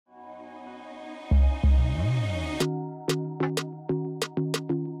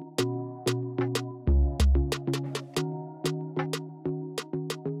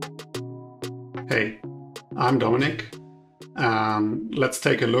I'm Dominik, and let's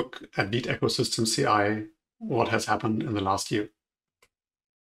take a look at vite-ecosystem-ci, what has happened in the last year.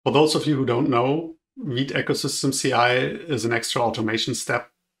 For those of you who don't know, vite-ecosystem-ci is an extra automation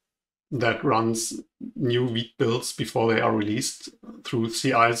step that runs new Vite builds before they are released through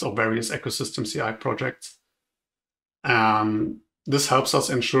CIs of various ecosystem CI projects. This helps us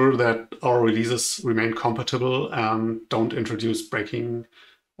ensure that our releases remain compatible and don't introduce breaking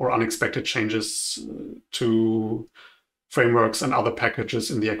or unexpected changes to frameworks and other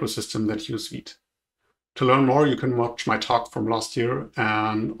packages in the ecosystem that use Vite. To learn more, you can watch my talk from last year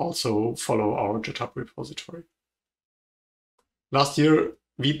and also follow our GitHub repository. Last year,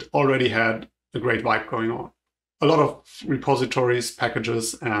 Vite already had a great vibe going on. A lot of repositories,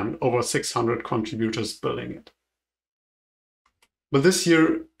 packages, and over 600 contributors building it. But this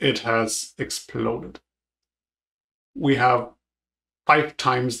year, it has exploded. We have 5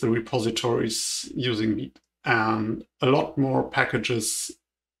 times the repositories using Vite and a lot more packages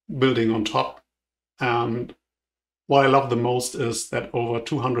building on top. And what I love the most is that over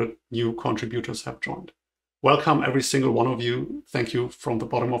 200 new contributors have joined. Welcome, every single one of you. Thank you from the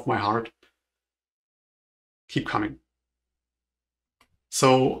bottom of my heart. Keep coming.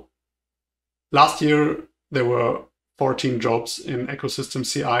 So last year, there were 14 jobs in ecosystem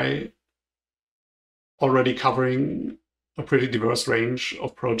CI, already covering a pretty diverse range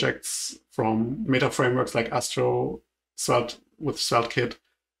of projects from meta frameworks like Astro, Svelte with SvelteKit,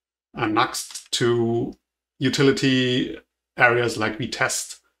 and Next to utility areas like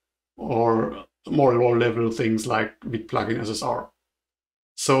vite-test or more low-level things like vite-plugin-SSR.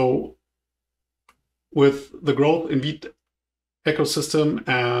 So with the growth in Vite ecosystem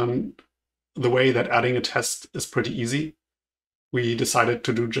and the way that adding a test is pretty easy, we decided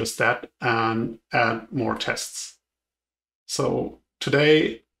to do just that and add more tests. So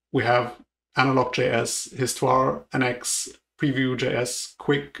today we have analog.js, Histoire, NX, Preview.js,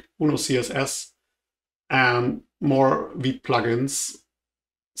 Quick, Uno CSS, and more Vite plugins.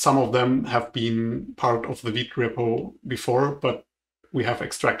 Some of them have been part of the Vite repo before, but we have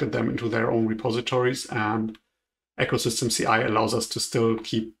extracted them into their own repositories, and ecosystem CI allows us to still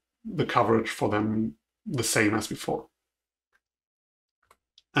keep the coverage for them the same as before.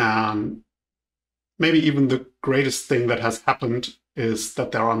 And maybe even the greatest thing that has happened is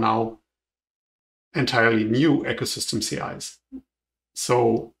that there are now entirely new ecosystem CIs.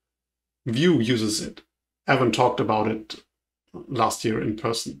 So Vue uses it. Evan talked about it last year in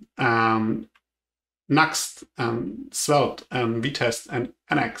person. Next and Svelte and vite-test and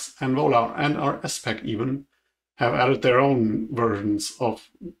NX and Volar and our SPEC even have added their own versions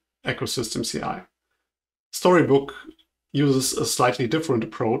of ecosystem CI. Storybook uses a slightly different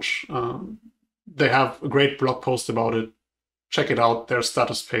approach. They have a great blog post about it. Check it out. Their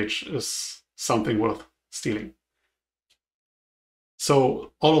status page is something worth stealing.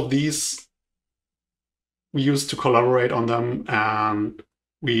 So all of these, we use to collaborate on them, and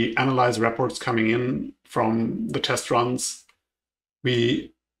we analyze reports coming in from the test runs.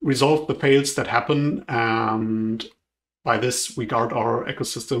 We resolve the fails that happen, and by this, we guard our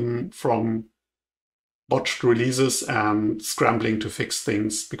ecosystem from botched releases and scrambling to fix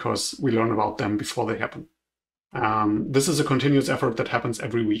things because we learn about them before they happen. This is a continuous effort that happens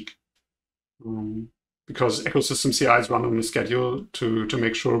every week because ecosystem CIs run on a schedule to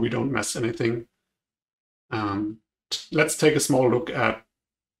make sure we don't mess anything. Let's take a small look at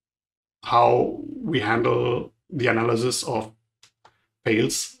how we handle the analysis of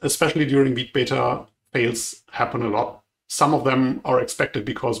fails, especially during Vite beta. Fails happen a lot. Some of them are expected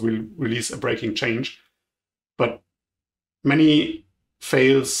because we release a breaking change, but many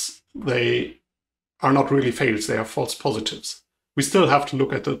fails, they are not really fails, they are false positives. We still have to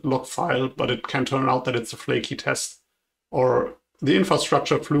look at the log file, but it can turn out that it's a flaky test, or the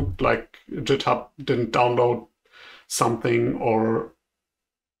infrastructure fluked, like GitHub didn't download something, or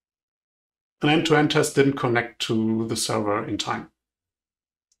an end-to-end test didn't connect to the server in time.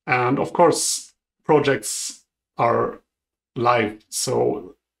 And of course, projects are live,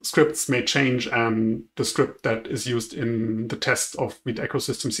 so scripts may change, and the script that is used in the test of Vite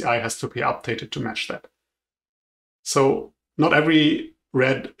ecosystem CI has to be updated to match that. So not every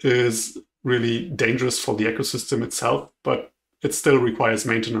red is really dangerous for the ecosystem itself, but it still requires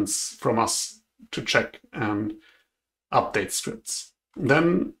maintenance from us to check and update scripts.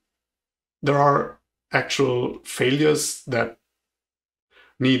 Then there are actual failures that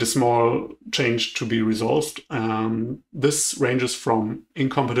need a small change to be resolved. This ranges from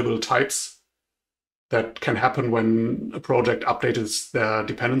incompatible types that can happen when a project updates their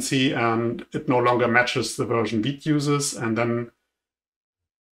dependency and it no longer matches the version Vite uses, and then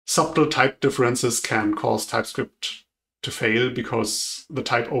subtle type differences can cause TypeScript to fail because the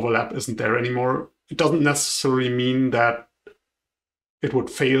type overlap isn't there anymore. It doesn't necessarily mean that it would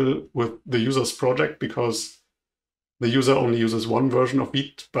fail with the user's project because the user only uses one version of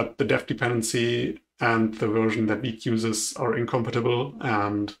Vite, but the dev dependency and the version that Vite uses are incompatible,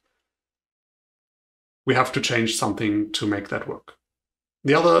 and we have to change something to make that work.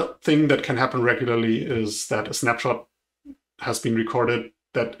 The other thing that can happen regularly is that a snapshot has been recorded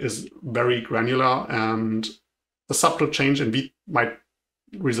that is very granular, and a subtle change in Vite might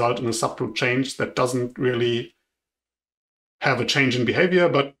result in a subtle change that doesn't really have a change in behavior,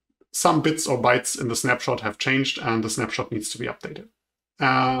 but some bits or bytes in the snapshot have changed and the snapshot needs to be updated.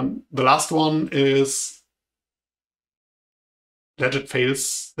 And the last one is legit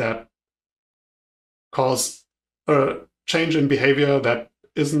fails that cause a change in behavior that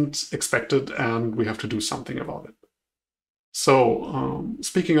isn't expected and we have to do something about it. So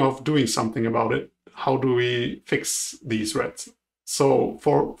speaking of doing something about it, how do we fix these reds? So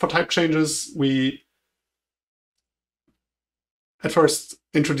for type changes, we at first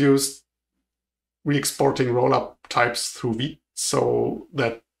introduced re-exporting rollup types through Vite so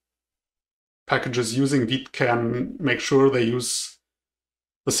that packages using Vite can make sure they use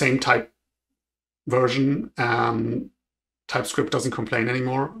the same type version and TypeScript doesn't complain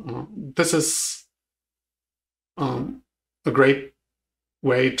anymore. This is a great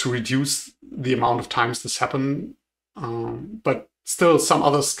way to reduce the amount of times this happens, but still some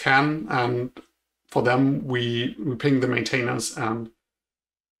others can, and for them we ping the maintainers and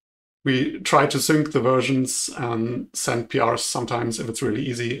we try to sync the versions and send PRs sometimes if it's really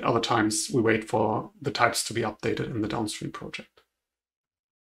easy. Other times we wait for the types to be updated in the downstream project.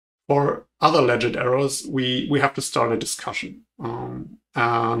 For other legit errors, we have to start a discussion.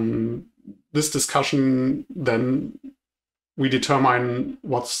 And this discussion, then we determine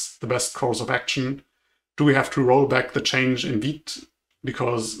what's the best course of action. Do we have to roll back the change in Vite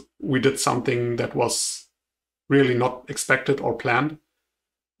because we did something that was really not expected or planned?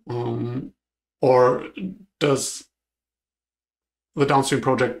 Or does the downstream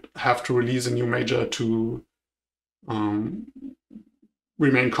project have to release a new major to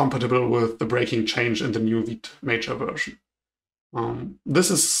remain compatible with the breaking change in the new Vite major version? This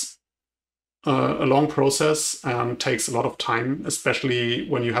is a long process and takes a lot of time, especially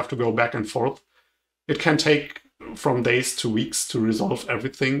when you have to go back and forth. It can take from days to weeks to resolve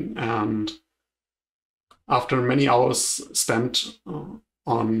everything, and after many hours spent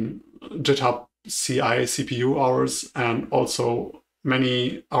on GitHub CI CPU hours and also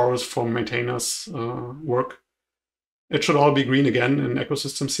many hours from maintainers' work, it should all be green again in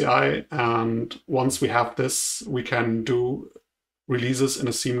ecosystem-ci, and once we have this, we can do releases in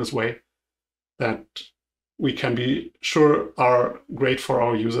a seamless way that we can be sure are great for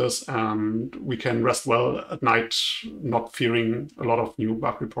our users, and we can rest well at night, not fearing a lot of new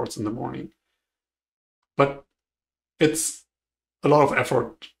bug reports in the morning. But it's a lot of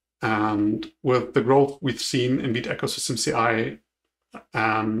effort, and with the growth we've seen in vite-ecosystem-ci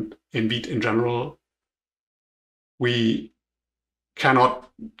and in Vite in general, we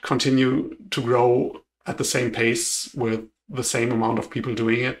cannot continue to grow at the same pace with the same amount of people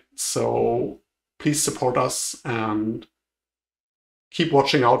doing it. So please support us and keep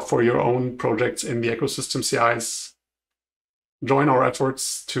watching out for your own projects in the ecosystem-ci's. Join our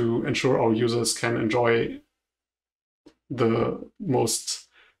efforts to ensure our users can enjoy the most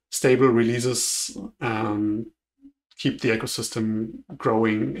stable releases and keep the ecosystem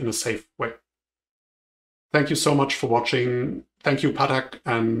growing in a safe way. Thank you so much for watching. Thank you, Patak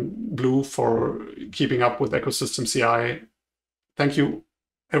and Blue, for keeping up with ecosystem-ci. Thank you,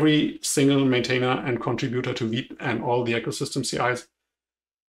 every single maintainer and contributor to Vite and all the ecosystem-ci's.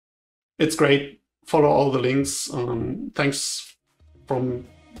 It's great. Follow all the links. Thanks from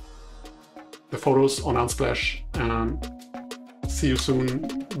the photos on Unsplash. See you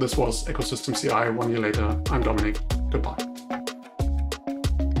soon. This was ecosystem-ci 1 year later. I'm Dominik. Goodbye.